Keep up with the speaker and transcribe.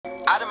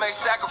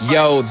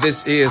Yo,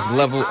 this is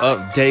Level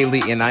Up Daily,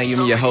 and I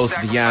am your host,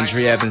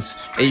 DeAndre Evans.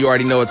 And you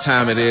already know what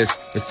time it is.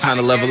 It's time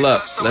to level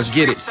up. Let's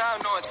get it.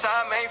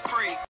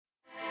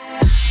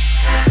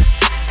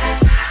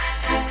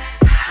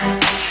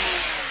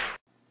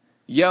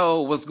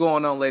 Yo, what's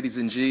going on, ladies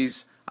and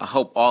G's? I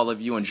hope all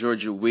of you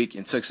enjoyed your week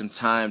and took some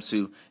time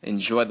to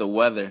enjoy the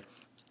weather,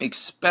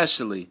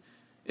 especially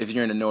if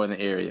you're in the northern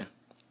area.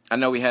 I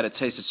know we had a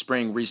taste of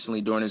spring recently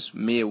during this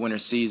midwinter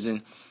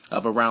season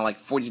of around like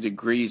 40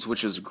 degrees,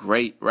 which was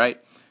great, right?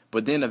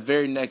 But then the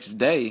very next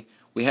day,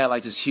 we had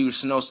like this huge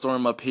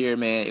snowstorm up here,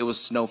 man. It was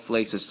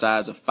snowflakes the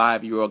size of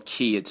 5-year-old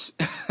kids.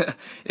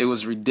 It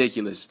was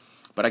ridiculous.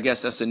 But I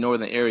guess that's the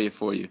northern area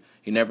for you.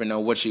 You never know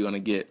what you're going to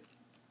get.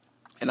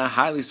 And I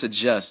highly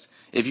suggest,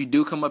 if you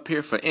do come up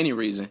here for any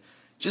reason,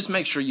 just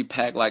make sure you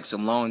pack like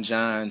some long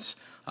johns,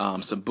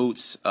 some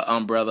boots, an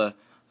umbrella,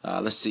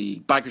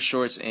 biker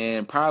shorts,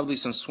 and probably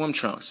some swim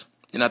trunks.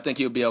 And I think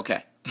you'll be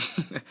okay.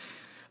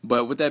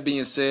 But with that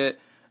being said,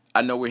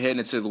 I know we're heading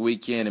into the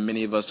weekend, and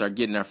many of us are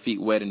getting our feet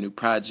wet in new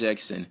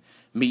projects and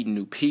meeting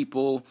new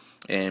people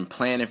and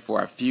planning for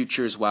our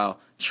futures while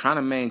trying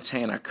to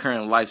maintain our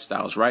current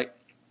lifestyles, right?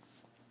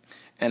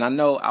 And I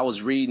know I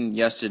was reading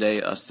yesterday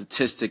a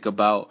statistic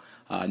about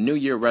New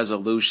Year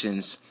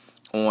resolutions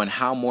on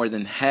how more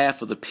than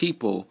half of the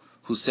people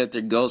who set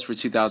their goals for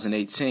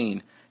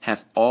 2018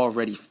 have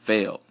already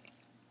failed.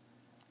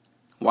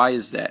 Why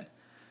is that?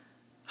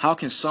 How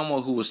can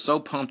someone who was so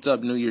pumped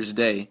up New Year's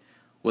Day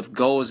with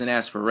goals and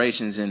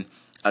aspirations and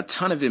a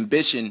ton of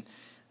ambition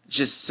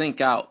just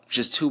sink out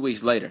just 2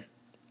 weeks later?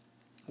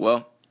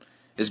 Well,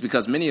 it's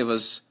because many of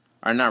us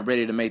are not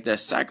ready to make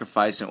that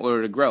sacrifice in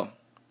order to grow.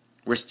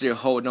 We're still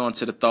holding on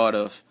to the thought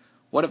of,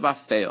 what if I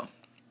fail?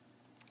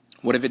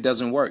 What if it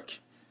doesn't work?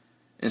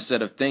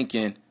 Instead of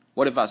thinking,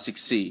 what if I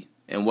succeed?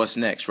 And what's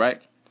next,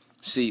 right?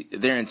 See,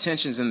 their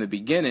intentions in the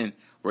beginning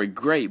were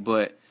great,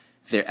 but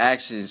their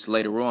actions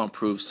later on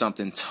proved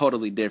something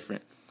totally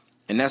different.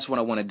 And that's what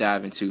I want to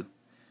dive into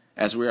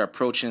as we're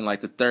approaching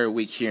like the third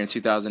week here in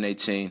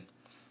 2018.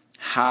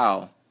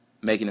 How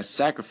making a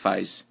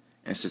sacrifice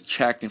and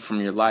subtracting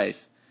from your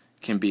life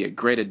can be a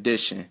great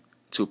addition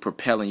to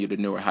propelling you to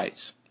newer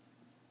heights.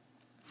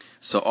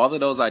 So all of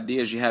those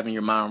ideas you have in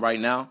your mind right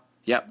now,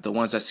 yep, the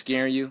ones that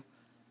scare you,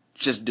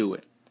 just do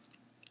it.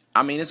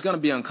 I mean, it's going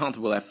to be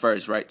uncomfortable at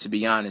first, right, to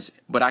be honest,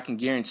 but I can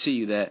guarantee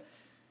you that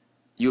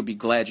you'll be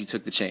glad you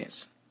took the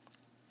chance.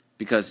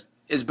 Because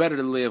it's better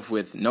to live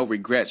with no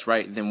regrets,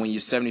 right, than when you're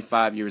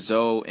 75 years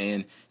old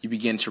and you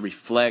begin to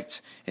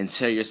reflect and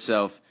tell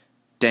yourself,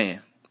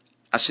 damn,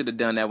 I should have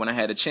done that when I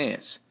had a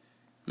chance.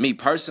 Me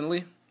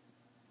personally,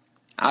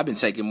 I've been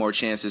taking more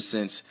chances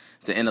since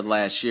the end of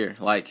last year.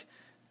 Like,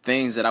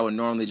 things that I would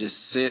normally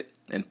just sit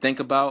and think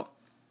about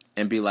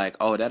and be like,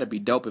 oh, that'd be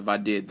dope if I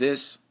did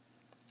this.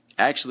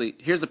 Actually,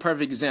 here's the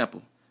perfect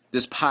example.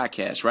 This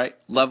podcast, right?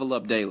 Level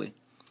Up Daily.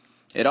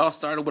 It all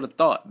started with a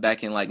thought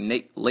back in like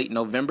late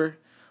November.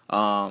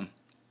 I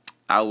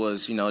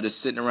was, just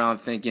sitting around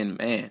thinking,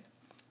 man,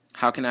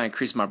 how can I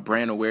increase my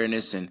brand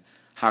awareness and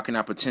how can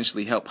I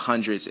potentially help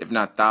hundreds, if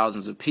not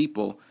thousands of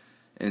people,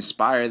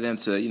 inspire them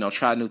to,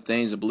 try new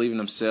things and believe in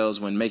themselves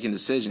when making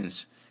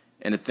decisions.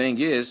 And the thing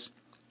is,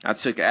 I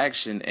took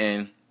action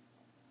and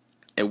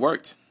it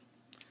worked.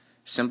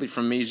 Simply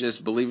from me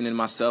just believing in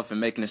myself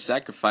and making a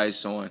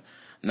sacrifice on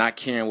not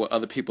caring what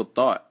other people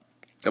thought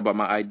about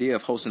my idea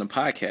of hosting a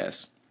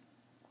podcast.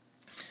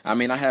 I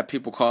mean, I have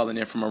people calling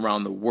in from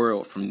around the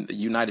world, from the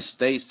United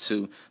States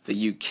to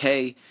the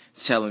UK,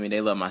 telling me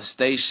they love my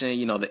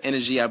station, the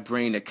energy I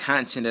bring, the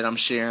content that I'm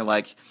sharing.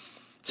 Like,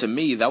 to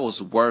me, that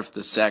was worth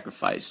the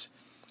sacrifice.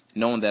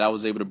 Knowing that I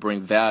was able to bring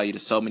value to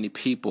so many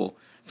people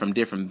from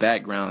different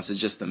backgrounds is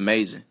just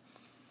amazing.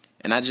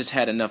 And I just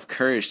had enough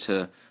courage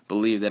to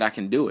believe that I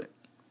can do it,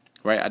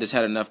 right? I just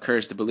had enough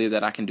courage to believe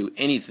that I can do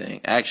anything,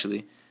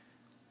 actually.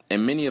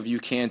 And many of you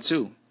can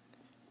too.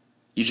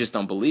 You just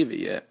don't believe it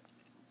yet.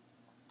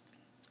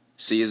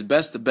 See, it's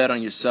best to bet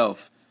on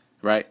yourself,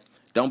 right?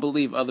 Don't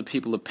believe other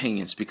people's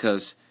opinions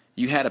because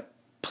you had a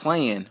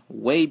plan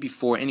way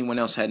before anyone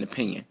else had an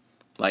opinion.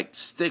 Like,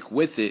 stick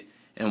with it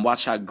and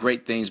watch how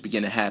great things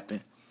begin to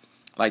happen.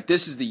 Like,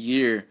 this is the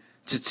year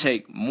to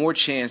take more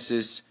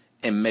chances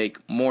and make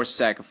more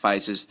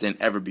sacrifices than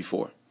ever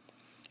before.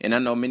 And I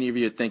know many of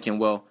you are thinking,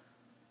 well,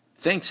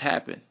 things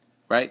happen,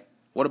 right?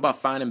 What about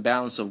finding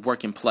balance of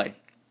work and play?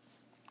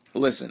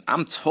 Listen,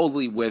 I'm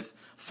totally with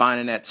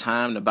finding that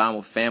time to bond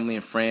with family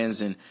and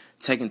friends and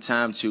taking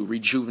time to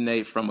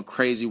rejuvenate from a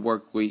crazy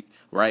work week,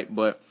 right?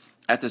 But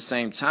at the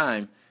same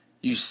time,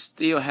 you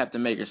still have to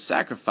make a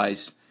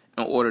sacrifice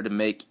in order to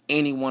make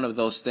any one of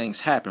those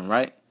things happen,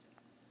 right?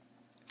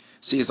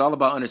 See, it's all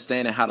about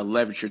understanding how to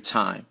leverage your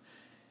time.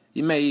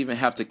 You may even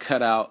have to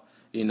cut out,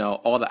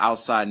 all the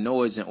outside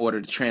noise in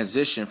order to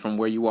transition from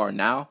where you are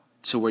now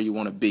to where you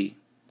want to be.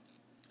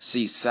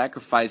 See,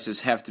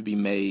 sacrifices have to be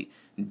made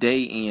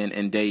day in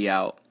and day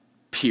out,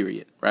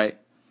 period, right?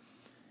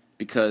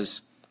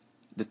 Because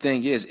the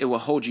thing is, it will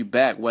hold you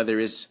back, whether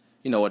it's,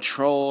 a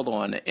troll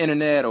on the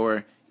internet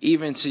or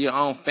even to your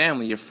own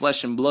family, your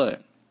flesh and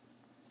blood.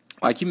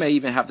 Like, you may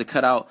even have to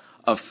cut out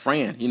a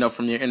friend,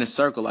 from your inner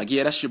circle. Like,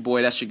 yeah, that's your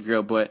boy, that's your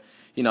girl, but,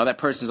 that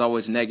person's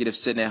always negative,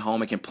 sitting at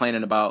home and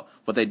complaining about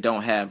what they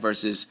don't have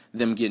versus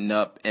them getting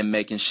up and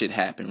making shit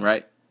happen,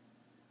 right?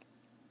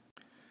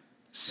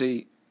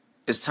 See,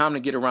 it's time to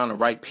get around the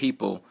right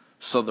people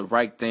so the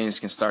right things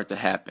can start to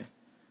happen.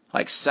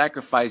 Like,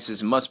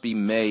 sacrifices must be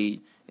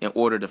made in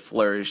order to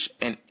flourish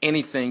in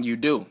anything you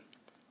do.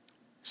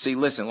 See,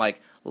 listen,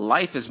 like,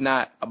 life is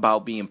not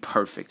about being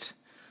perfect.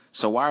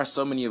 So why are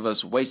so many of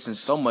us wasting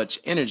so much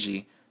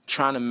energy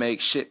trying to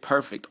make shit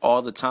perfect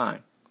all the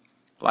time?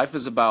 Life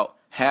is about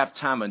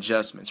halftime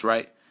adjustments,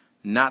 right?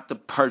 Not the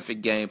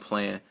perfect game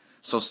plan.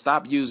 So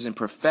stop using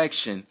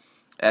perfection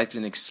as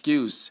an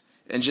excuse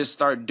and just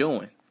start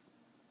doing.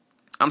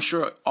 I'm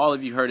sure all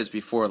of you heard this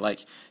before,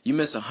 like, you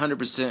miss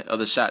 100% of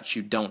the shots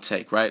you don't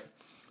take, right?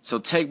 So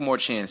take more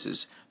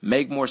chances,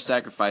 make more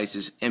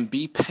sacrifices, and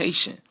be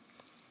patient.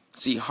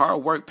 See,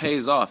 hard work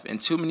pays off, and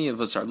too many of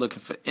us are looking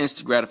for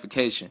instant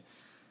gratification.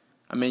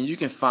 I mean, you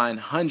can find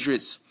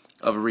hundreds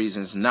of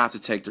reasons not to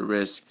take the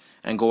risk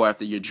and go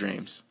after your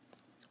dreams.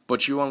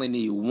 But you only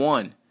need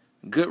one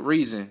good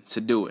reason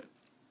to do it,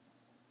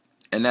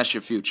 and that's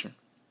your future.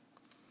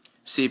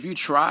 See, if you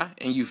try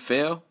and you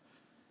fail,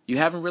 you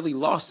haven't really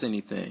lost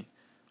anything.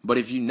 But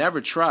if you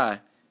never try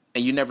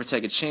and you never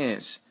take a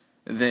chance,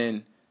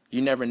 then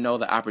you never know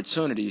the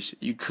opportunities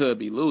you could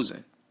be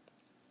losing.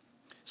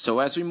 So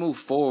as we move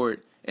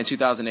forward in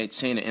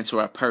 2018 and into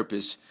our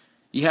purpose,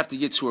 you have to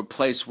get to a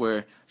place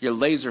where you're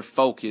laser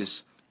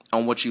focused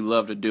on what you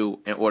love to do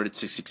in order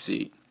to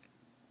succeed.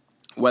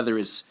 Whether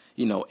it's,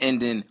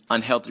 ending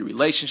unhealthy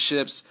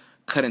relationships,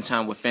 cutting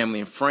time with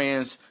family and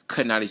friends,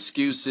 cutting out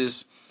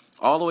excuses,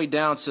 all the way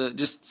down to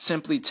just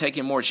simply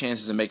taking more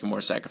chances and making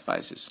more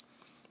sacrifices.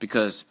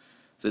 Because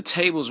the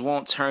tables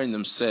won't turn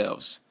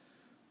themselves.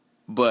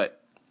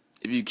 But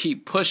if you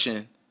keep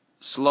pushing,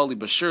 slowly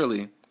but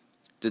surely,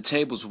 the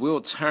tables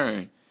will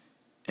turn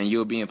and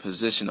you'll be in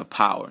position of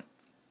power.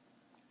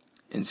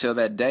 Until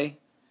that day,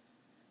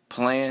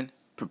 plan,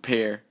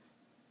 prepare,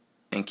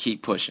 and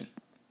keep pushing.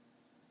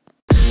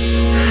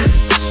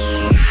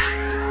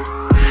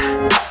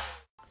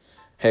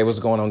 Hey, what's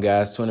going on,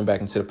 guys? Tuning back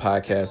into the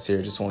podcast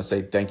here. Just want to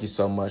say thank you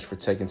so much for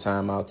taking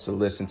time out to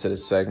listen to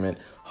this segment.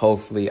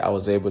 Hopefully, I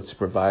was able to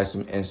provide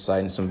some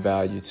insight and some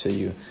value to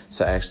you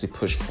to actually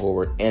push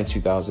forward in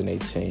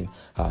 2018.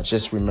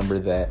 Just remember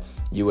that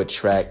you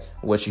attract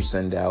what you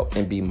send out,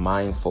 and be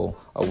mindful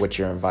of what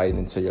you're inviting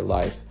into your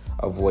life.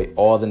 Avoid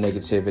all the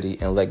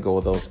negativity and let go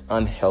of those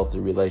unhealthy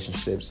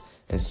relationships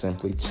and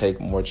simply take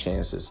more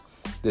chances.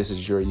 This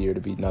is your year to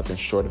be nothing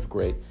short of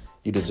great.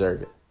 You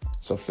deserve it.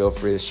 So feel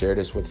free to share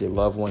this with your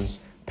loved ones,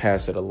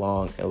 pass it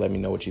along, and let me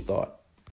know what you thought.